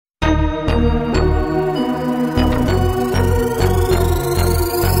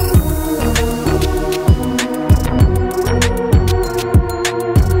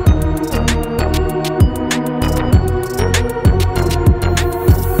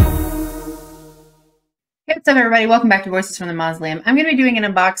What's up, everybody? Welcome back to Voices from the Mausoleum. I'm going to be doing an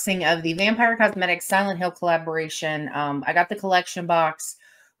unboxing of the Vampyre Cosmetics Silent Hill collaboration. I got the collection box.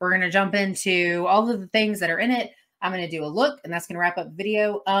 We're going to jump into all of the things that are in it. I'm going to do a look, and that's going to wrap up the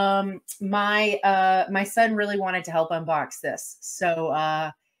video. My son really wanted to help unbox this. So,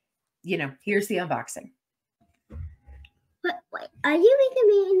 here's the unboxing. Wait, are you making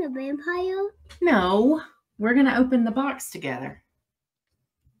me in a vampire? No, we're going to open the box together.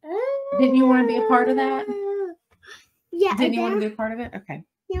 Didn't you want to be a part of that? Yeah. Didn't you want to be a part of it? Okay.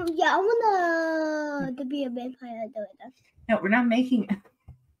 Yeah, I want to be a vampire. No, we're not making it.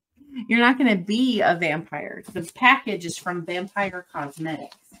 You're not going to be a vampire. The package is from Vampyre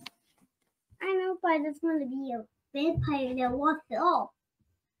Cosmetics. I know, but I just want to be a vampire that walks it all.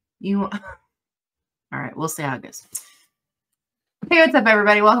 All right, we'll see how it goes. Hey, what's up,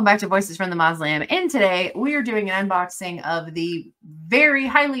 everybody? Welcome back to Voices from the Mausoleum. And today we are doing an unboxing of the very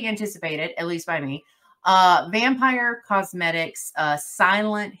highly anticipated, at least by me, Vampyre Cosmetics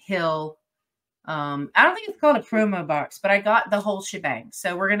Silent Hill. I don't think it's called a promo box, but I got the whole shebang.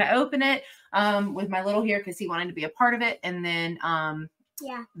 So we're gonna open it with my little here because he wanted to be a part of it, and then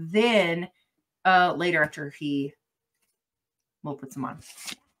later after we'll put some on.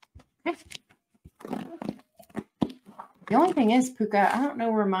 Okay. The only thing is, Puka, I don't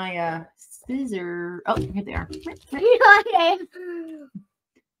know where my scissors. Oh, here they are.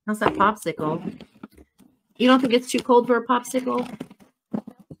 How's that popsicle? You don't think it's too cold for a popsicle?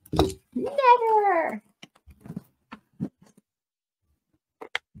 Never.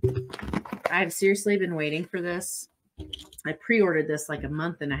 I've seriously been waiting for this. I pre-ordered this like a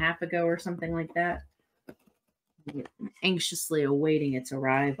month and a half ago or something like that. I'm anxiously awaiting its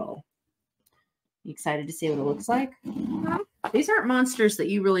arrival. You excited to see what it looks like? These aren't monsters that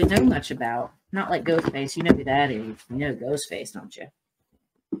you really know much about. Not like Ghostface. You know who that is. You know Ghostface, don't you?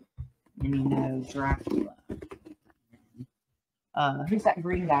 And you know Dracula. Who's that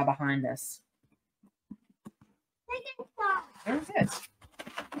green guy behind us? Very good.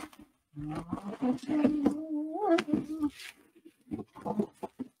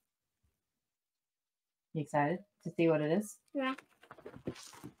 You excited to see what it is? Yeah.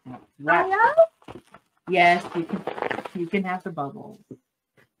 Right. Yes, you can have the bubbles.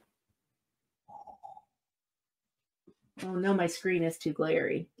 Oh no, my screen is too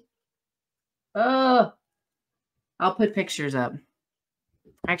glary. Oh, I'll put pictures up.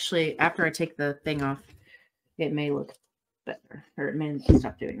 Actually, after I take the thing off, it may look better, or it may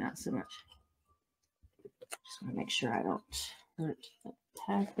stop doing that so much. Just want to make sure I don't hurt the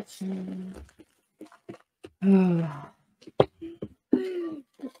packaging. Who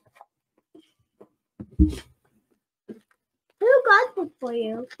got this for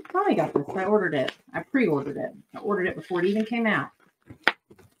you? Mommy got this. I ordered it. I pre-ordered it. I ordered it before it even came out.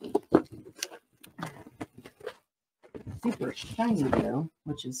 Super shiny though,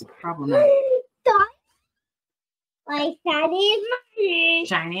 which is problematic. Like shiny is mighty.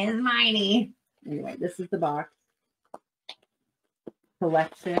 Shiny is mighty. Anyway, this is the box.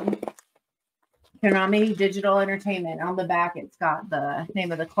 Collection. Konami Digital Entertainment. On the back, it's got the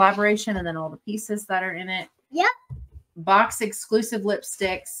name of the collaboration and then all the pieces that are in it. Yep. Box exclusive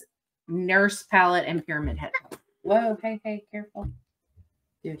lipsticks, nurse palette, and pyramid head. Whoa, hey, careful.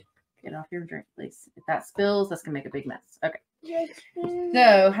 Dude, get off your drink, please. If that spills, that's going to make a big mess. Okay.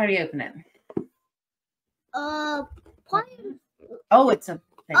 So, how do you open it? Oh, it's a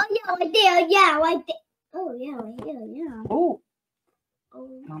thing. Oh, yeah, right there. Yeah, right there. Oh, yeah, right there. Yeah. Oh.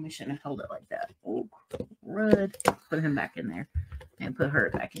 Mommy shouldn't have held it like that. Oh, rude. Put him back in there and put her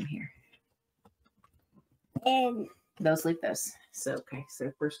back in here. And those leave those. So, okay. So,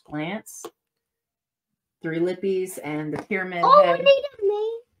 first glance, 3 lippies and the pyramid head.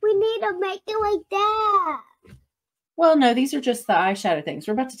 We need to make it like that. Well, no, these are just the eyeshadow things.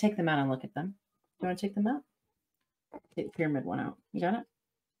 We're about to take them out and look at them. Do you want to take them out? Take the pyramid one out. You got it?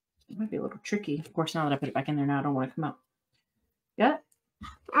 It might be a little tricky. Of course, now that I put it back in there now, I don't want to come out. Got it?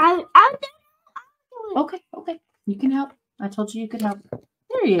 I'll do it. Okay. You can help. I told you could help.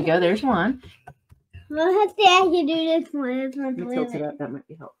 There you go. There's one. We'll have to actually do this one. Let me tilt it up. That might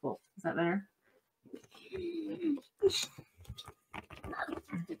be helpful. Is that better? Is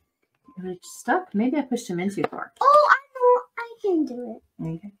it stuck? Maybe I pushed him in too far. Oh, I know. I can do it.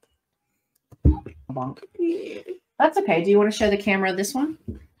 Okay. Bonk. That's okay. Do you want to show the camera this one?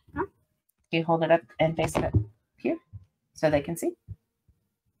 Huh? Can you hold it up and face it up here so they can see?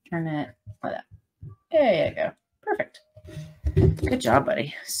 Turn it like that. There you go. Perfect. Good job,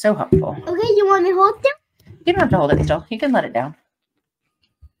 buddy. So helpful. Okay, you want me to hold it? You don't have to hold it still. You can let it down.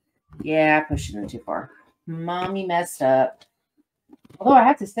 Yeah, I pushed it in too far. Mommy messed up. Although I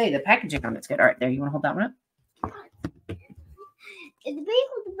have to say, the packaging on it's good. All right, there. You want to hold that one up? It's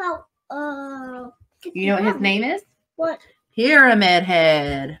basically about You know what his name is? What? Pyramid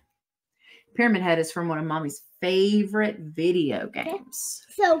Head. Pyramid Head is from one of Mommy's favorite video games.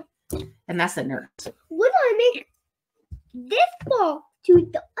 So, and that's a nerd. What do I make this ball to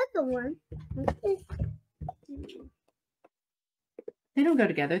the other one? They don't go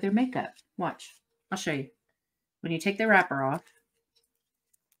together. They're makeup. Watch. I'll show you. When you take the wrapper off.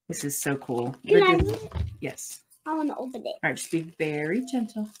 This is so cool. Yes. I want to open it. All right, just be very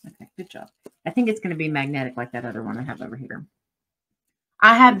gentle. Okay, good job. I think it's going to be magnetic like that other one I have over here.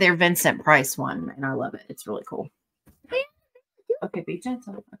 I have their Vincent Price one, and I love it. It's really cool. Okay, be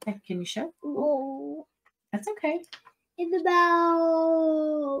gentle. Okay, can you show? Oh. That's okay. It's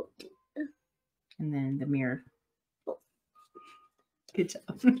about... And then the mirror. Good job.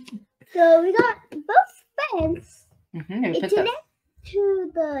 So we got both fans. It's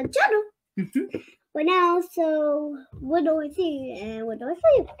To the channel. But now, so what do I see and what do I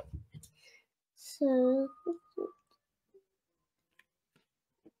see? So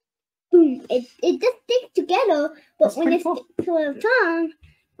boom, it just sticks together, but That's when it cool. sticks to the tongue,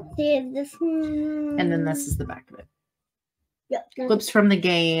 there's this one. And then this is the back of it. Yep. Clips from the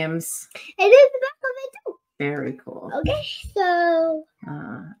games. And there's the back of it too. Very cool. Okay, so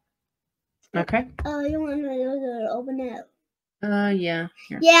okay. you want to open it? Yeah.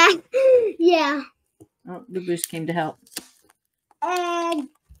 Here. Yeah. Yeah. Oh, the boost came to help. And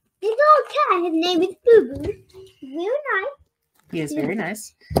this little cat, his name is Boo Boo. Very nice. He is very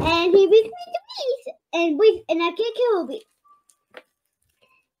nice. And he brings me the bees. And I can't kill a bee.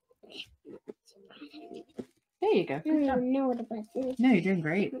 There you go. I Good don't job. even know what the bus is. No, you're doing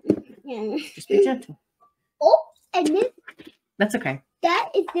great. Yeah. Just be gentle. Oh, and this, That's okay. that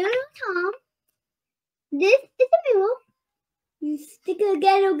is the little Tom. This is the mirror. You stick it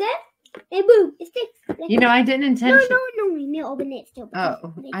again, and boom, it sticks. You know, I didn't intend to. No, we need to open it still.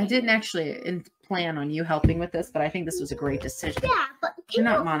 Oh, I didn't actually plan on you helping with this, but I think this was a great decision. Yeah, but You're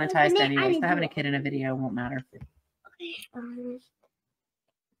not monetized anyway. anyway, so having a kid in a video won't matter. Okay.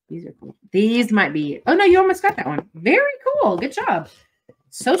 These are cool. These might be. Oh, no, you almost got that one. Very cool. Good job.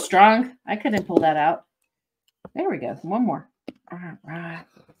 So strong. I couldn't pull that out. There we go. One more. All right.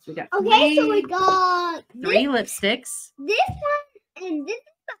 So we got Okay, so we got three lipsticks. this one and this is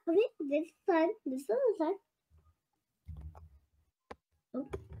back of it. This side, this other side. Oh.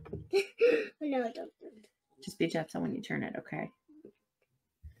 No, I don't. Just be gentle when you turn it, okay?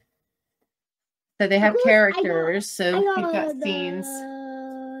 So they have Of course, characters, so you've got the scenes.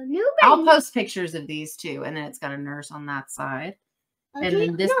 New I'll post pictures of these too, and then it's got a nurse on that side. And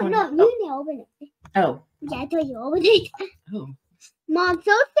then this one. No, you need to open it. Oh. Yeah, I told you open it. Oh. Mom's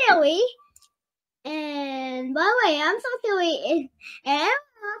so silly. And by the way, I'm so silly. And I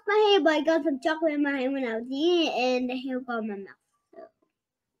lost my hair, but I got some chocolate in my hand when I was eating it, and the hair got in my mouth. So.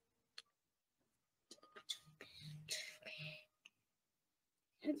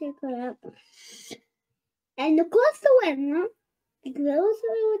 I'll take it up. And the close the window. Because I was a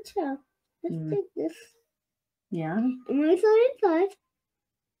little child. Let's take this. Yeah. I'm going to throw it inside.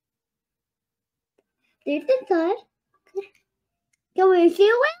 There's inside. Okay. Can we see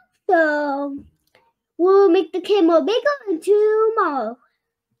it? So we'll make the camera bigger tomorrow.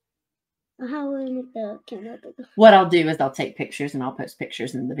 How will we make the camera bigger? What I'll do is I'll take pictures and I'll post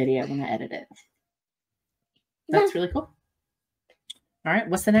pictures in the video when I edit it. That's really cool. All right.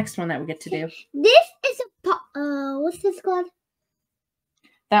 What's the next one that we get to do? This is what's this called?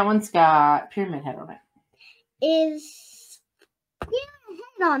 That one's got Pyramid Head on it. Is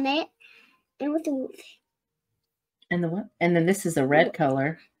head on it. And what's the And the what? And then this is a red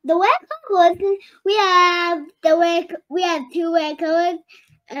color. The red colors. We have we have two red colors,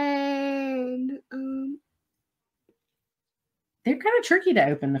 and they're kind of tricky to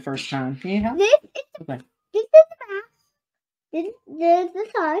open the first time. Can you help? This is the back. This is the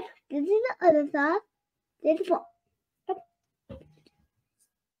side. This is the other side. This is what.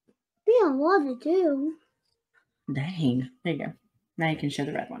 We have a lot to do. Dang. There you go. Now you can show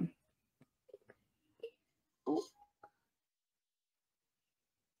the red one.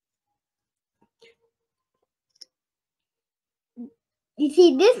 You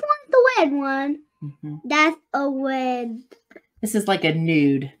see, this one's the red one. Mm-hmm. That's a red. This is like a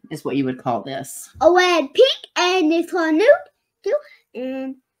nude, is what you would call this. A red pink, and this one nude too.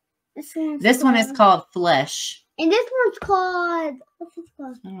 And this one is called Flesh. And this one's called, what's this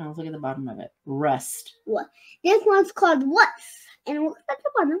called? I don't know. Look at the bottom of it. Rust. What? This one's called What? And what's at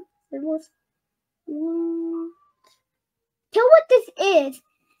the bottom? It was. Tell what this is,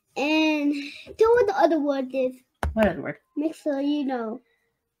 and tell what the other word is. What other word? Make sure you know.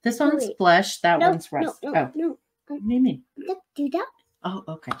 This one's Wait. Flesh. That No, one's Rust. No. What do you mean? Do that. Oh,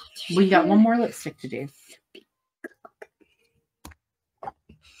 okay. We got one more lipstick to do.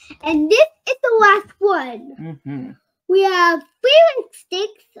 And this is the last one. Mm-hmm. We have 3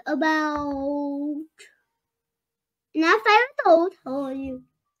 lipsticks about. And I'm 5 years old. How old are you?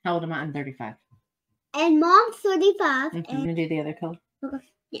 How old am I? I'm 35. And Mom's 35. Mm-hmm. And I'm gonna do the other color. okay.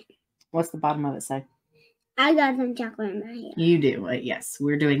 Yeah. What's the bottom of it say? I got some chocolate in my hair. You do. Yes,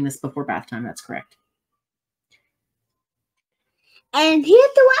 we're doing this before bath time. That's correct. And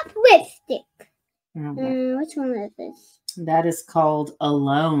here's the last lipstick. Okay. Which one is this? That is called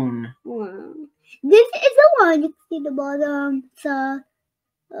Alone. Wow. This is the one. You can see the bottom.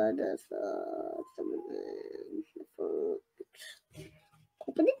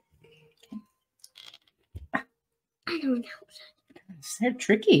 Open it. I don't know. It's so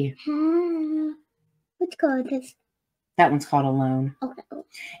tricky. Which color is this? That one's called Alone. Okay.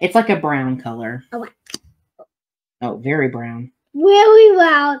 It's like a brown color. Okay. Oh, very brown. Really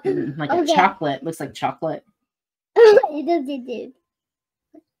loud. Like a chocolate. Looks like chocolate. It did.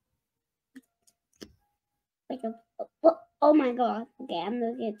 Like oh my god. Okay, I'm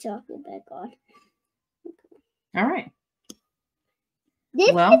gonna get chocolate back on. All right. This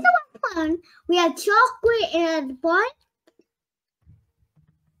is the last one. We have chocolate and bun.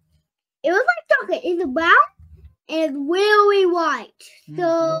 It was like chocolate. It's brown and really white.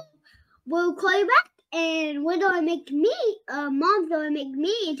 So we'll call you back, and we're gonna make me. Mom's gonna make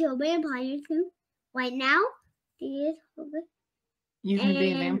me into a vampire too. Right now, she is over. You're gonna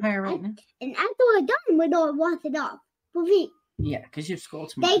be a vampire right now. And after we're done, we're gonna wash it off. Yeah, because you have school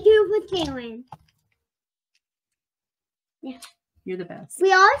tomorrow. Thank you for sharing. Yeah. You're the best.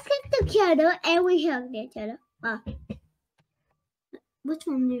 We always get together and we hug each other. Which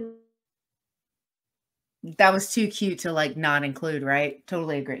one do? That was too cute to like not include, right?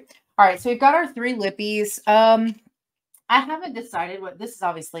 Totally agree. All right, so we've got our 3 lippies. I haven't decided what, this is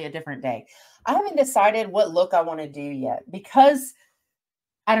obviously a different day. I haven't decided what look I want to do yet because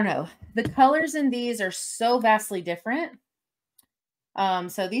I don't know. The colors in these are so vastly different.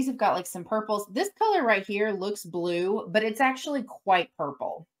 So these have got like some purples. This color right here looks blue, but it's actually quite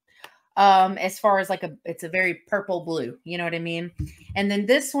purple. As far as like it's a very purple blue, you know what I mean? And then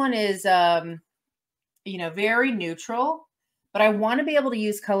this one is, you know, very neutral, but I want to be able to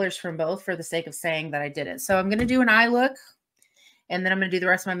use colors from both for the sake of saying that I did it. So I'm going to do an eye look, and then I'm going to do the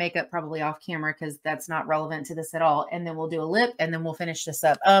rest of my makeup probably off camera because that's not relevant to this at all. And then we'll do a lip, and then we'll finish this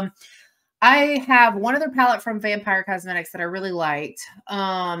up. I have one other palette from Vampyre Cosmetics that I really liked.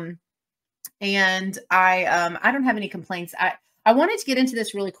 And I don't have any complaints. I wanted to get into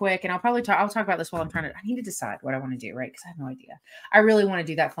this really quick, and I'll talk about this while I need to decide what I want to do, right? Because I have no idea. I really want to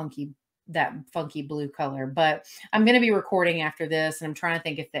do that funky blue color, but I'm going to be recording after this, and I'm trying to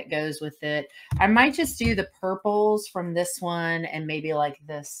think if that goes with it. I might just do the purples from this one and maybe like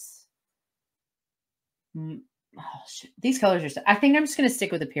this. Oh, shit. These colors are, I think I'm just going to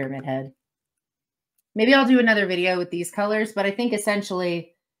stick with the pyramid head. Maybe I'll do another video with these colors, but I think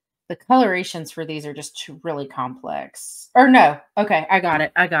essentially the colorations for these are just really complex. Or no. Okay, I got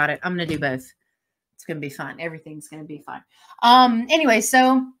it. I'm going to do both. It's going to be fun. Everything's going to be fun. Anyway,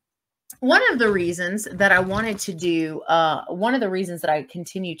 so one of the reasons that I wanted to do, one of the reasons that I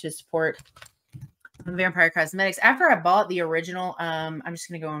continue to support Vampyre Cosmetics, after I bought the original, I'm just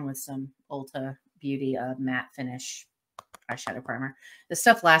going to go in with some Ulta Beauty matte finish eyeshadow primer. This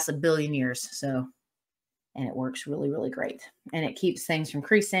stuff lasts a billion years, so... and it works really, really great. And it keeps things from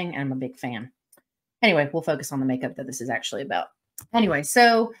creasing, and I'm a big fan. Anyway, we'll focus on the makeup that this is actually about. Anyway,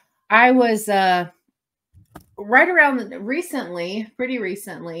 so I was right around recently, pretty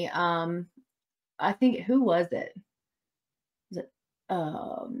recently, I think, who was it? Was it,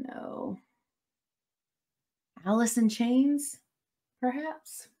 oh no. Alice in Chains,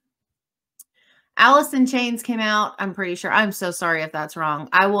 perhaps? Alice in Chains came out. I'm pretty sure. I'm so sorry if that's wrong.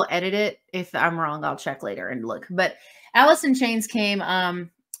 I will edit it. If I'm wrong, I'll check later and look. But Alice in Chains came out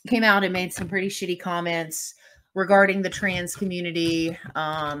and made some pretty shitty comments regarding the trans community.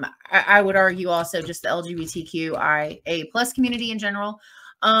 I would argue also just the LGBTQIA+ community in general.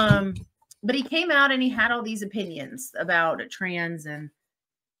 But he came out and he had all these opinions about trans and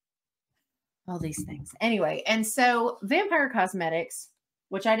all these things. Anyway, and so Vampyre Cosmetics,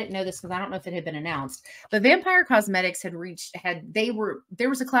 which I didn't know this because I don't know if it had been announced, but Vampyre Cosmetics there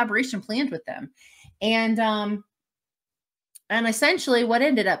was a collaboration planned with them. And essentially what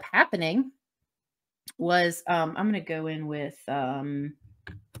ended up happening was, I'm going to go in with,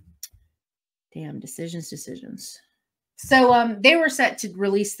 decisions. So, they were set to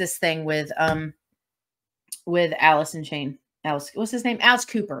release this thing with Alice in Chains. Alice, what's his name? Alice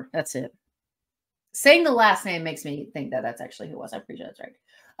Cooper. That's it. Saying the last name makes me think that that's actually who it was. I'm pretty sure that's right.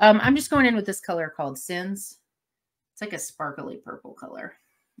 I'm just going in with this color called Sins. It's like a sparkly purple color.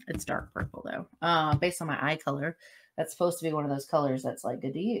 It's dark purple though. Based on my eye color, that's supposed to be one of those colors that's like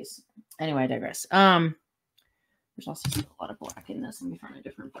good to use. Anyway, I digress. There's also a lot of black in this. Let me find a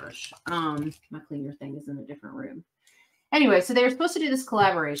different brush. My cleaner thing is in a different room. Anyway, so they were supposed to do this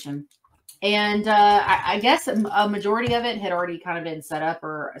collaboration. And I guess a majority of it had already kind of been set up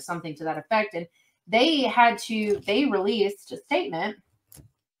or something to that effect. And they released a statement,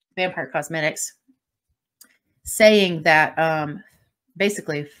 Vampyre Cosmetics, saying that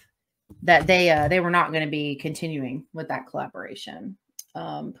basically that they were not going to be continuing with that collaboration.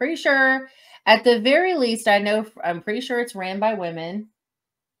 Pretty sure, at the very least, I'm pretty sure it's ran by women.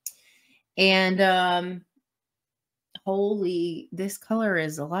 And holy, this color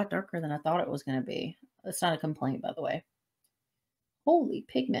is a lot darker than I thought it was going to be. That's not a complaint, by the way. Holy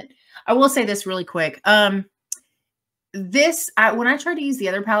pigment. I will say this really quick. When I tried to use the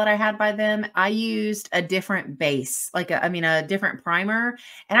other palette I had by them, I used a different base, a different primer.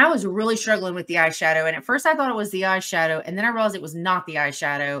 And I was really struggling with the eyeshadow. And at first I thought it was the eyeshadow. And then I realized it was not the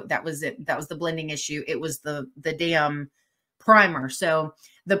eyeshadow. That was it. That was the blending issue. It was the damn primer. So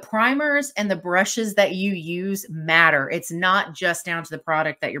the primers and the brushes that you use matter. It's not just down to the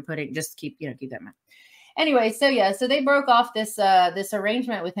product that you're putting. Just keep that in mind. Anyway, so yeah, so they broke off this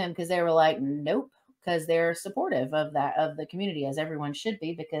arrangement with him because they were like, nope, because they're supportive of the community, as everyone should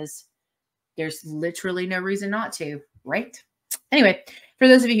be, because there's literally no reason not to, right? Anyway, for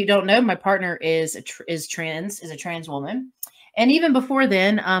those of you who don't know, my partner is a trans woman, and even before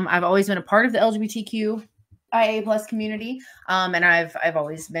then, I've always been a part of the LGBTQIA+ community, and I've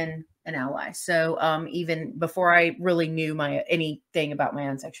always been an ally. So even before I really knew anything about my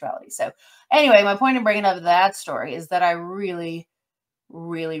own sexuality. So anyway, my point in bringing up that story is that I really,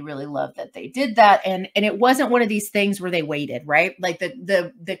 really, really love that they did that. And it wasn't one of these things where they waited, right? Like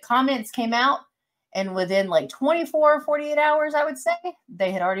the comments came out, and within like 24, 48 hours, I would say,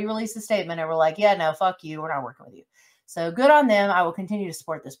 they had already released a statement and were like, yeah, no, fuck you. We're not working with you. So good on them. I will continue to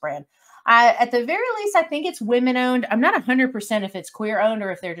support this brand. At the very least, I think it's women owned. I'm not 100% if it's queer owned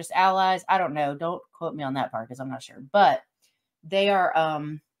or if they're just allies. I don't know. Don't quote me on that part because I'm not sure. But they are,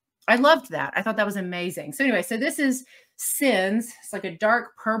 I loved that. I thought that was amazing. So anyway, so this is Sins. It's like a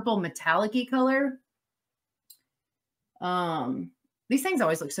dark purple metallic-y color. These things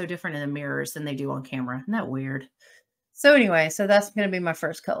always look so different in the mirrors than they do on camera. Isn't that weird? So anyway, so that's going to be my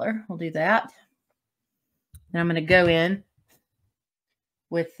first color. We'll do that. And I'm going to go in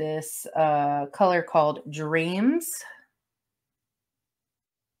with this color called Dreams,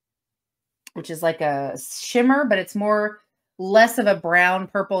 which is like a shimmer, but it's less of a brown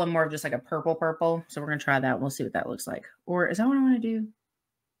purple and more of just like a purple. So we're going to try that. We'll see what that looks like. Or is that what I want to do?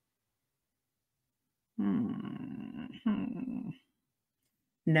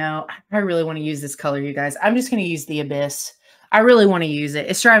 No, I really want to use this color, you guys. I'm just going to use the Abyss. I really want to use it.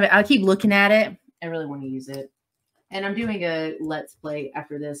 It's driving. I keep looking at it. I really want to use it. And I'm doing a Let's Play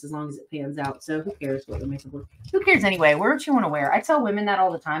after this, as long as it pans out. So who cares what the makeup looks? Who cares anyway? Wear what you want to wear. I tell women that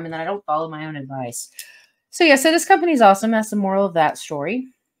all the time, and then I don't follow my own advice. So yeah, so this company is awesome. That's the moral of that story.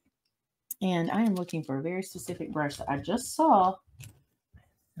 And I am looking for a very specific brush that I just saw.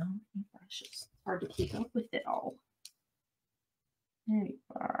 So many brushes. It's hard to keep up with it all. There you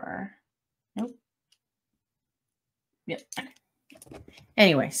are. Nope. Yep.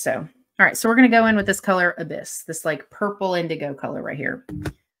 Anyway, so all right, so we're going to go in with this color Abyss, this like purple indigo color right here.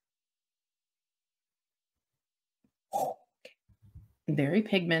 Very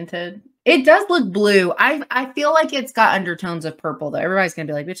pigmented. It does look blue. I feel like it's got undertones of purple, though. Everybody's going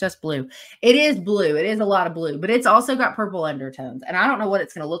to be like, bitch, that's blue. It is blue. It is a lot of blue, but it's also got purple undertones. And I don't know what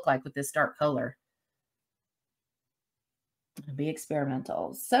it's going to look like with this dark color. It'll be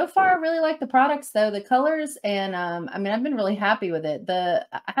experimental. So far, I really like the products, though. The colors, and I mean, I've been really happy with it. I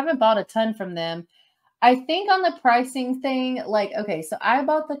haven't bought a ton from them. I think on the pricing thing, like, okay, so I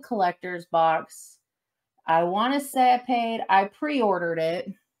bought the collector's box. I want to say I pre-ordered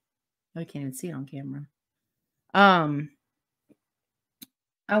it. I can't even see it on camera. I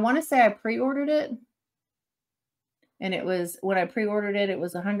want to say I pre-ordered it. And it was, when I pre-ordered it, it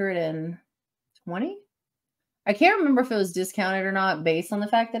was $120. I can't remember if it was discounted or not based on the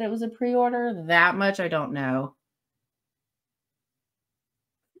fact that it was a pre-order. That much I don't know.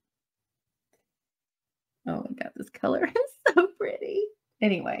 Oh my God, this color is so pretty.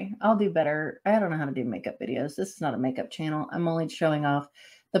 Anyway, I'll do better. I don't know how to do makeup videos. This is not a makeup channel. I'm only showing off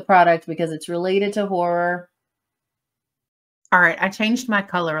the product because it's related to horror. All right, I changed my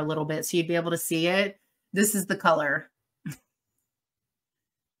color a little bit so you'd be able to see it. This is the color.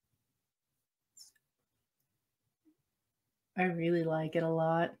 I really like it a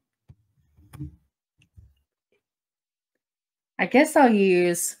lot. I guess I'll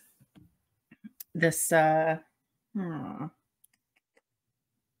use this, actually,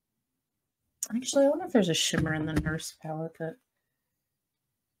 I wonder if there's a shimmer in the Nurse palette that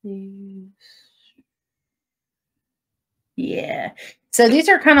these. Yeah. So these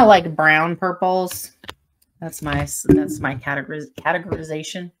are kind of like brown purples. That's my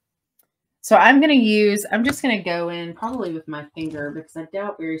categorization. So I'm just going to go in probably with my finger because I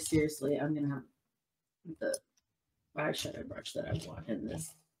doubt very seriously I'm going to have the eyeshadow brush that I want in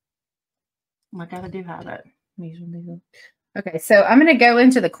this. Oh my God, I do have it. Okay, so I'm going to go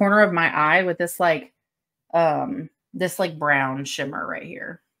into the corner of my eye with this like brown shimmer right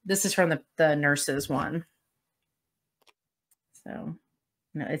here. This is from the Nurses one. So,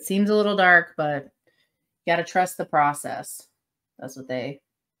 no, it seems a little dark, but you got to trust the process. That's what they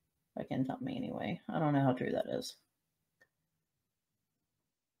can tell me anyway. I don't know how true that is.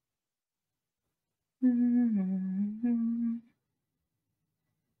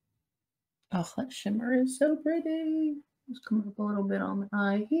 Oh, that shimmer is so pretty. Just come up a little bit on the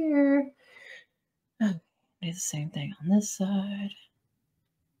eye here. Oh, do the same thing on this side.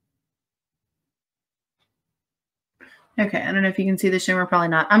 Okay, I don't know if you can see the shimmer. Probably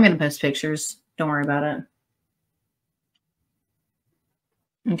not. I'm going to post pictures. Don't worry about it.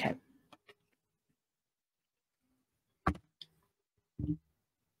 Okay.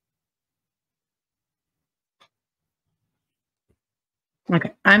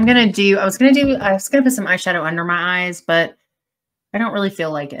 Okay, I was going to put some eyeshadow under my eyes, but I don't really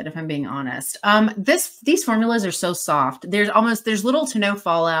feel like it, if I'm being honest. These formulas are so soft. There's little to no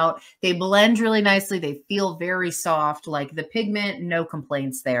fallout. They blend really nicely. They feel very soft. Like the pigment, no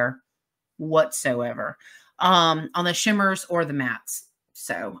complaints there whatsoever. On the shimmers or the mattes.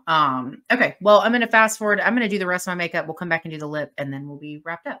 So, okay. Well, I'm going to fast forward. I'm going to do the rest of my makeup. We'll come back and do the lip and then we'll be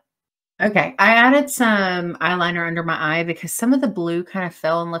wrapped up. Okay, I added some eyeliner under my eye because some of the blue kind of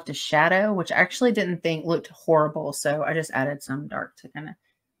fell and left a shadow, which I actually didn't think looked horrible. So I just added some dark to kind of,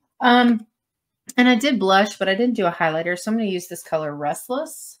 and I did blush, but I didn't do a highlighter. So I'm going to use this color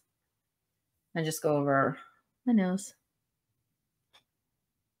Restless and just go over my nose.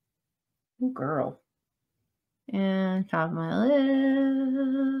 Oh, girl. And top of my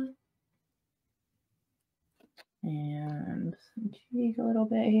lip. And some cheek a little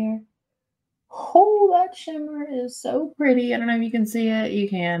bit here. Oh, that shimmer is so pretty. I don't know if you can see it. You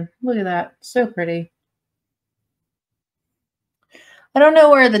can. Look at that. So pretty. I don't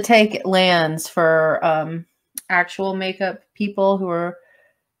know where the take lands for actual makeup people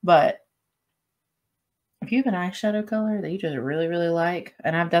but if you have an eyeshadow color that you just really, really like,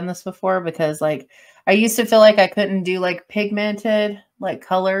 and I've done this before because like I used to feel like I couldn't do like pigmented like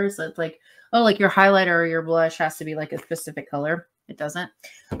colors. It's like, oh, like your highlighter or your blush has to be like a specific color. It doesn't.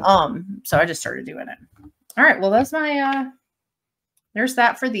 So I just started doing it. All right, well, that's my there's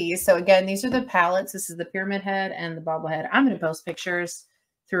that for these. So again, these are the palettes. This is the Pyramid Head and the Bobblehead. I'm going to post pictures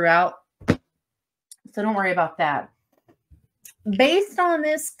throughout, so don't worry about that. Based on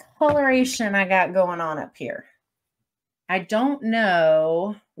this coloration I got going on up here, I don't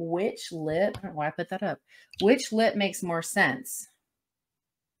know which lip, I don't know why I put that up, which lip makes more sense.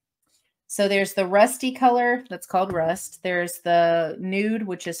 So there's the rusty color that's called Rust. There's the nude,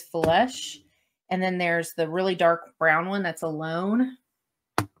 which is Flesh. And then there's the really dark brown one that's Alone.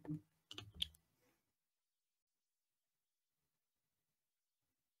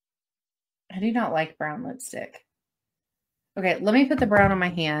 I do not like brown lipstick. Okay, let me put the brown on my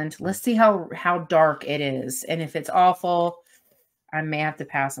hand. Let's see how dark it is. And if it's awful, I may have to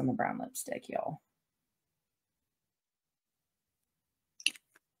pass on the brown lipstick, y'all.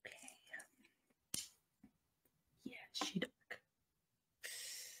 Okay. Yeah, she dark.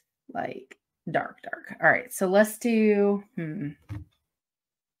 Like dark. All right, so let's do, I'm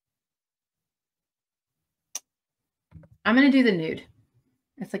going to do the nude.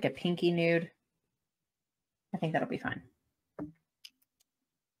 It's like a pinky nude. I think that'll be fine.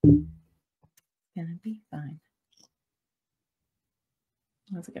 Gonna be fine.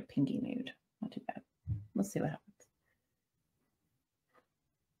 That's like a pinky nude. Not too bad. Let's see what happens.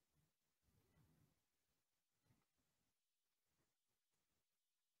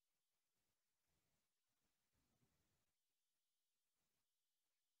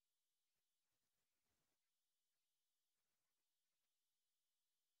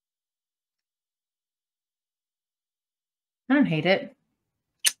 I don't hate it.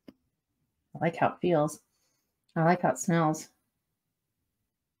 I like how it feels. I like how it smells.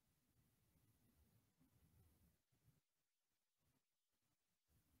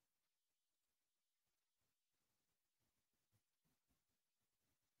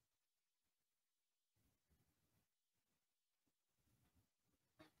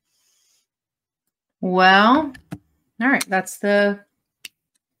 Well, all right. That's the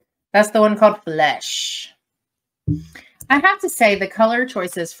one called Flesh. I have to say the color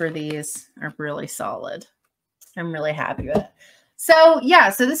choices for these are really solid. I'm really happy with it. So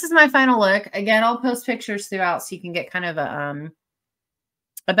yeah, so this is my final look. Again, I'll post pictures throughout so you can get kind of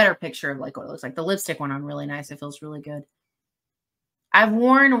a better picture of like what it looks like. The lipstick went on really nice. It feels really good. I've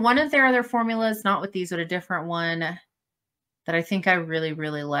worn one of their other formulas, not with these, but a different one that I think I really,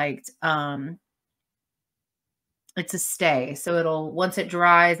 really liked. It's a stay. So it'll, once it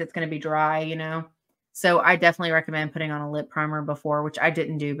dries, it's going to be dry, you know? So I definitely recommend putting on a lip primer before, which I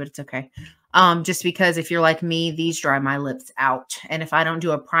didn't do, but it's okay. Just because if you're like me, these dry my lips out. And if I don't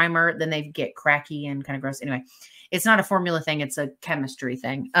do a primer, then they get cracky and kind of gross. Anyway, it's not a formula thing. It's a chemistry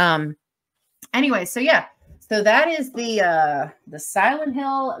thing. Anyway, so yeah. So that is the Silent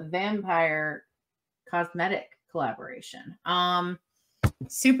Hill Vampyre Cosmetic collaboration.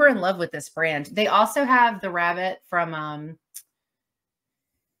 Super in love with this brand. They also have the rabbit from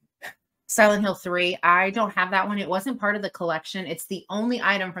Silent Hill 3. I don't have that one. It wasn't part of the collection. It's the only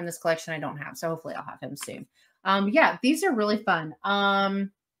item from this collection I don't have. So hopefully I'll have him soon. Yeah, these are really fun. I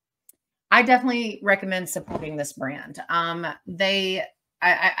definitely recommend supporting this brand.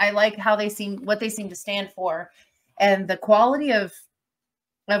 I like how what they seem to stand for, and the quality of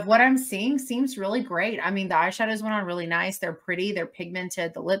what I'm seeing seems really great. I mean, the eyeshadows went on really nice. They're pretty. They're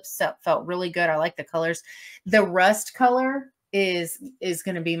pigmented. The lips felt really good. I like the colors. The rust color is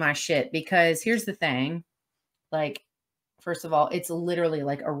going to be my shit, because here's the thing. Like, first of all, it's literally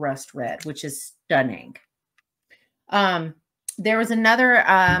like a rust red, which is stunning. There was another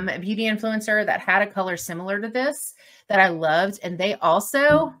beauty influencer that had a color similar to this that I loved, and they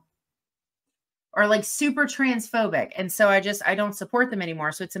also are like super transphobic. And so I don't support them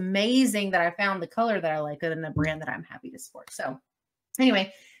anymore. So it's amazing that I found the color that I like and the brand that I'm happy to support. So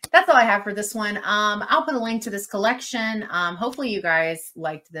anyway, that's all I have for this one. I'll put a link to this collection. Hopefully you guys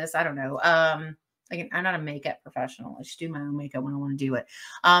liked this. I don't know. Again, I'm not a makeup professional. I just do my own makeup when I want to do it.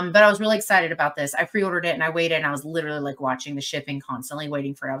 But I was really excited about this. I pre-ordered it and I waited, and I was literally like watching the shipping, constantly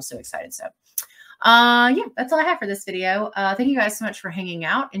waiting for it. I was so excited. So yeah, that's all I have for this video. Thank you guys so much for hanging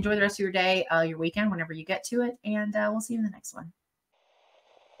out. Enjoy the rest of your day, your weekend, whenever you get to it. And we'll see you in the next one.